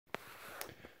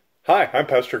Hi, I'm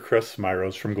Pastor Chris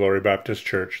Smyros from Glory Baptist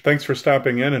Church. Thanks for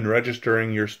stopping in and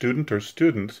registering your student or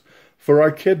students for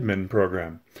our KidMin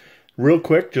program. Real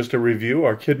quick, just a review,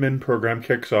 our KidMin program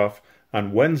kicks off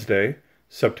on Wednesday,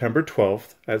 September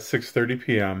 12th at 6:30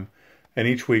 p.m., and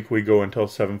each week we go until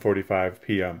 7:45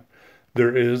 p.m.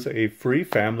 There is a free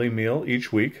family meal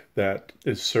each week that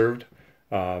is served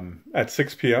at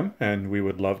 6 p.m., and we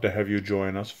would love to have you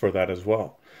join us for that as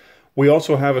well. We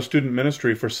also have a student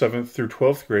ministry for 7th through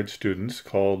 12th grade students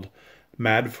called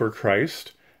Mad for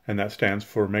Christ, and that stands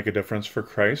for Make a Difference for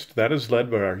Christ. That is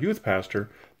led by our youth pastor,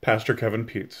 Pastor Kevin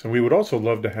Peets. And we would also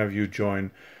love to have you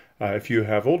join, if you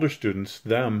have older students,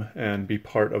 them, and be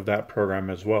part of that program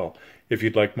as well. If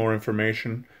you'd like more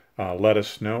information, let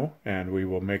us know, and we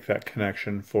will make that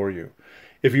connection for you.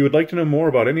 If you would like to know more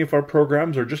about any of our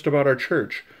programs or just about our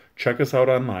church, check us out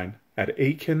online at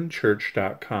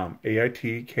aikinchurch.com,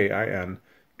 A-I-T-K-I-N,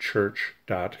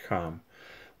 church.com.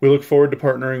 We look forward to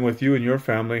partnering with you and your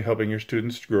family, helping your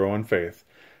students grow in faith.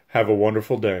 Have a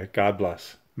wonderful day. God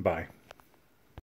bless. Bye.